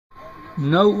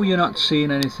No, you're not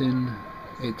seeing anything.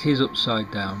 It is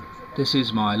upside down. This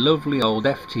is my lovely old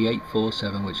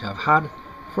FT-847, which I've had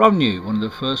from new, one of the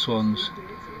first ones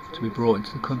to be brought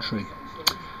into the country.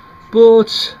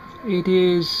 But it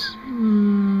is,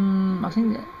 I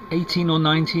think 18 or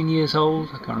 19 years old,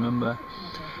 I can't remember,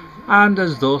 and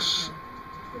as thus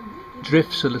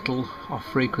drifts a little off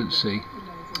frequency.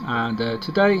 And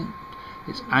today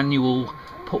its annual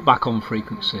put back on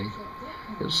frequency.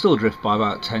 It'll still drift by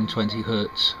about 10-20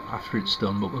 hertz after it's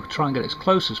done, but we'll try and get as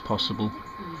close as possible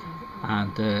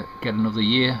and get another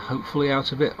year hopefully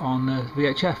out of it on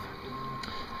VHF.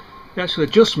 The actual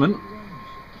adjustment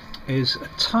is a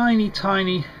tiny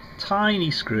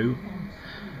screw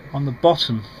on the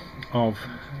bottom of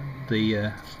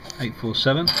the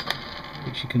 847,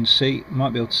 which you can see,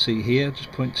 might be able to see here.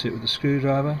 Just point to it with a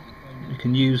screwdriver. You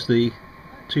can use the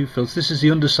two filters. This is the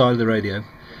underside of the radio.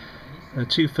 There are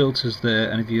two filters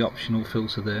there and the optional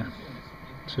filter there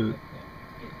to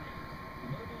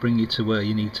bring you to where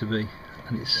you need to be,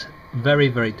 and it's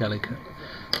very delicate.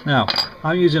 Now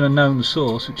I'm using a known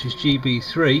source, which is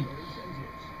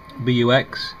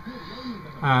GB3BUX,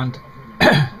 and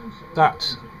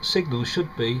that signal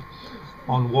should be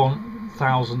on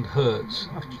 1000 hertz.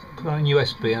 I've put on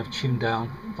USB and I've tuned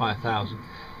down by 1000.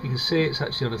 You can see it's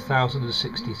actually on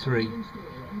 1063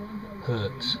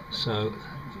 hertz, so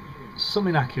some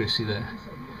inaccuracy there.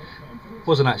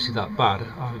 Wasn't actually that bad.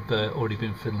 I've already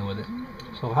been fiddling with it,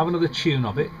 so I'll have another tune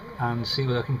of it and see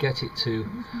whether I can get it to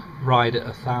ride at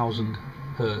 1000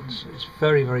 hertz. It's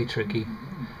very tricky,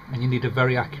 and you need a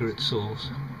very accurate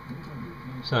source.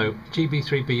 So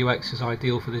GB3BUX is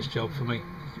ideal for this job for me.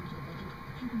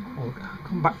 I'll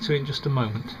come back to it in just a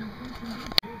moment.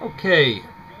 Okay,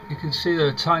 you can see there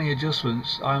are tiny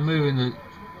adjustments. I'm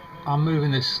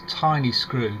moving this tiny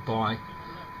screw by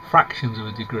fractions of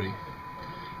a degree,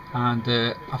 and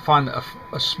I find that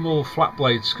a small flat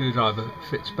blade screwdriver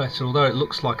fits better. Although it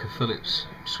looks like a Phillips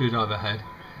screwdriver head,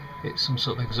 it's some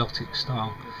sort of exotic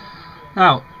style.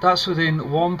 Now that's within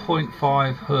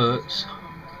 1.5 hertz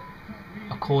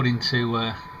according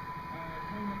to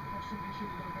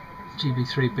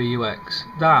GB3BUX.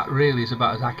 That really is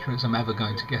about as accurate as I'm ever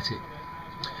going to get it.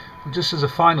 But just as a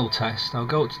final test, I'll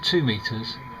go up to 2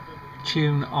 meters,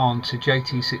 tune on to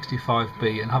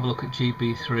JT65B and have a look at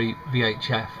GB3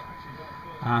 VHF,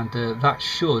 and that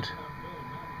should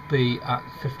be at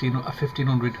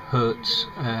 1500 hertz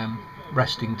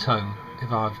resting tone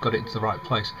if I've got it into the right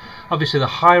place. Obviously the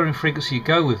higher in frequency you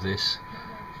go with this,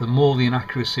 the more the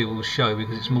inaccuracy will show,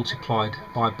 because it's multiplied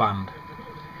by band.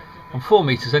 On 4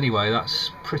 meters anyway,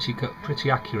 that's pretty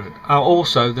accurate.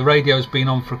 Also, the radio's been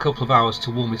on for a couple of hours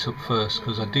to warm it up first,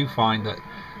 because I do find that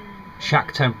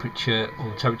shack temperature, or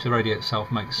the temperature of the radio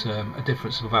itself, makes a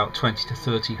difference of about 20 to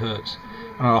 30 hertz,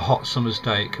 and on a hot summer's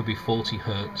day it could be 40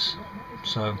 hertz.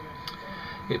 So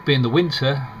it being the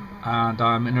winter and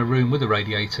I'm in a room with a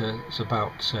radiator, it's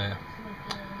about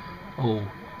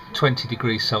 20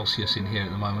 degrees Celsius in here at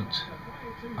the moment,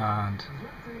 and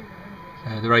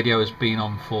the radio has been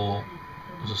on for,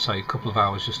 as I say, a couple of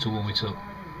hours just to warm it up.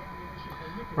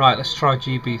 Right, let's try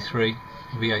GB3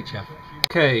 VHF.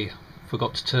 Okay,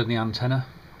 forgot to turn the antenna.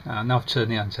 Now I've turned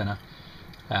the antenna.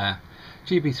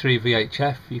 GB3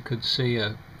 VHF, you could see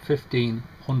a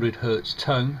 1500 hertz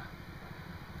tone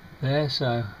there,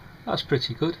 so that's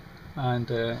pretty good.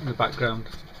 And in the background,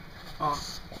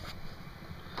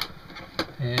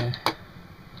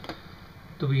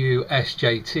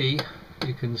 WSJT,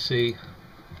 you can see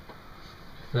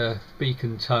the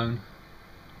beacon tone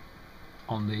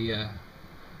on the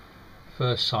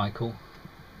first cycle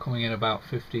coming in about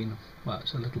 15, well,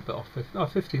 it's a little bit off,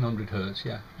 1500 hertz,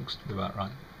 yeah, looks to be about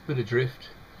right. Bit of drift.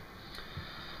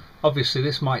 Obviously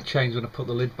this might change when I put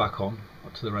the lid back on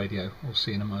to the radio, we'll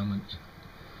see in a moment.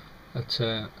 But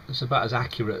it's about as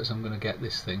accurate as I'm going to get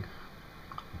this thing.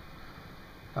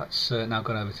 That's now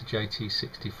gone over to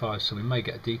JT65, so we may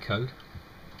get a decode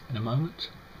in a moment.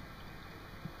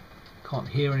 Can't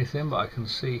hear anything, but I can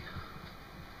see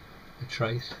the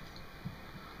trace.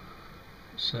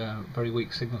 It's a very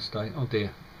weak signal state. Oh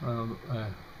dear,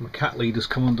 my cat leader's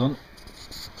come undone.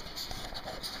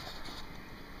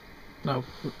 No,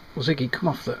 Ziggy, come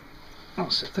off there.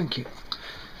 That's it, thank you.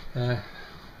 Yeah,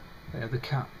 the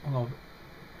cat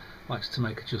likes to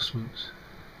make adjustments.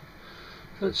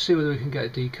 So let's see whether we can get a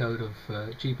decode of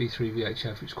GB3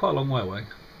 VHF, which is quite a long way away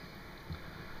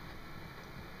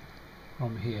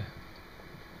from here.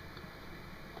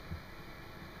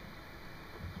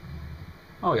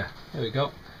 Oh yeah, there we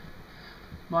go.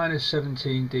 Minus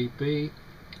 17 dB,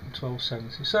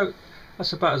 1270. So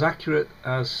that's about as accurate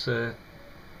as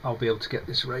I'll be able to get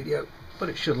this radio. but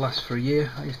it should last for a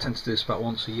year. I tend to do this about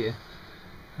once a year,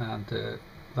 and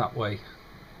that way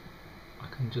I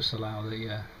can just allow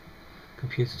the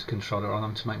computer to control it rather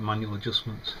than to make manual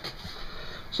adjustments.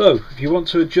 So if you want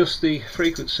to adjust the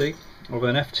frequency of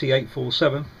an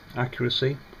FT-847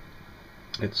 accuracy,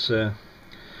 it's the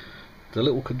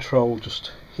little control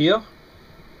just here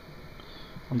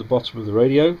on the bottom of the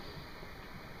radio.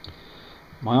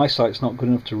 My eyesight's not good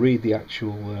enough to read the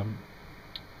actual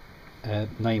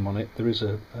name on it. There is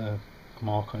a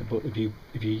mark on it, but if you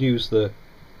use the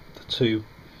two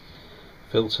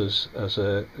filters as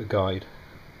a guide,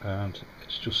 and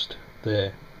it's just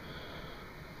there,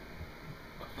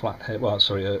 a flathead, well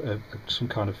sorry, some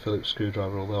kind of Phillips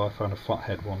screwdriver, although I found a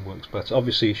flathead one works better.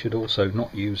 Obviously you should also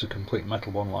not use a complete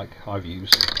metal one like I've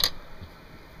used.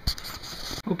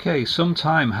 Okay, some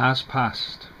time has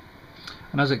passed,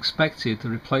 and as expected the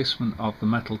replacement of the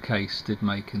metal case did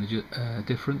make a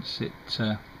difference. It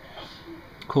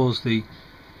caused the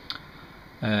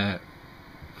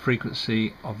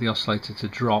frequency of the oscillator to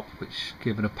drop, which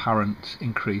gave an apparent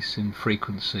increase in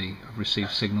frequency of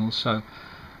received signals. So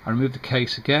I removed the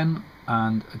case again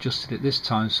and adjusted it this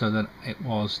time so that it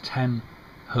was 10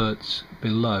 Hertz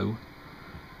below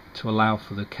to allow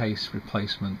for the case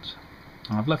replacement.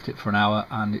 And I've left it for an hour,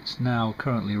 and it's now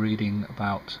currently reading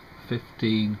about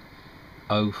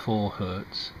 1504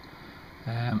 Hertz.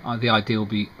 The ideal will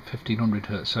be 1500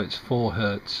 Hertz, so it's 4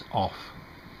 Hertz off.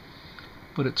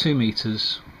 But at 2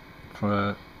 meters for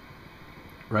a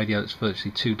radio that's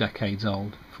virtually 2 decades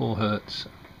old, 4 Hertz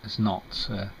is not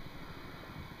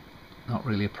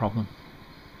really a problem.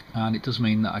 And it does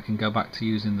mean that I can go back to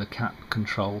using the cat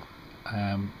control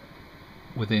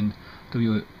within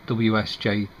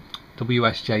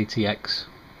WSJTX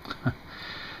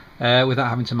without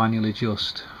having to manually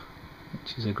adjust,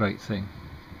 which is a great thing,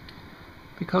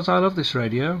 because I love this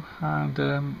radio, and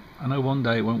I know one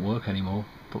day it won't work anymore,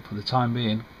 but for the time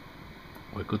being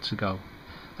we're good to go.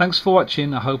 Thanks for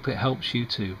watching. I hope it helps you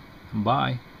too, and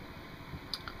bye.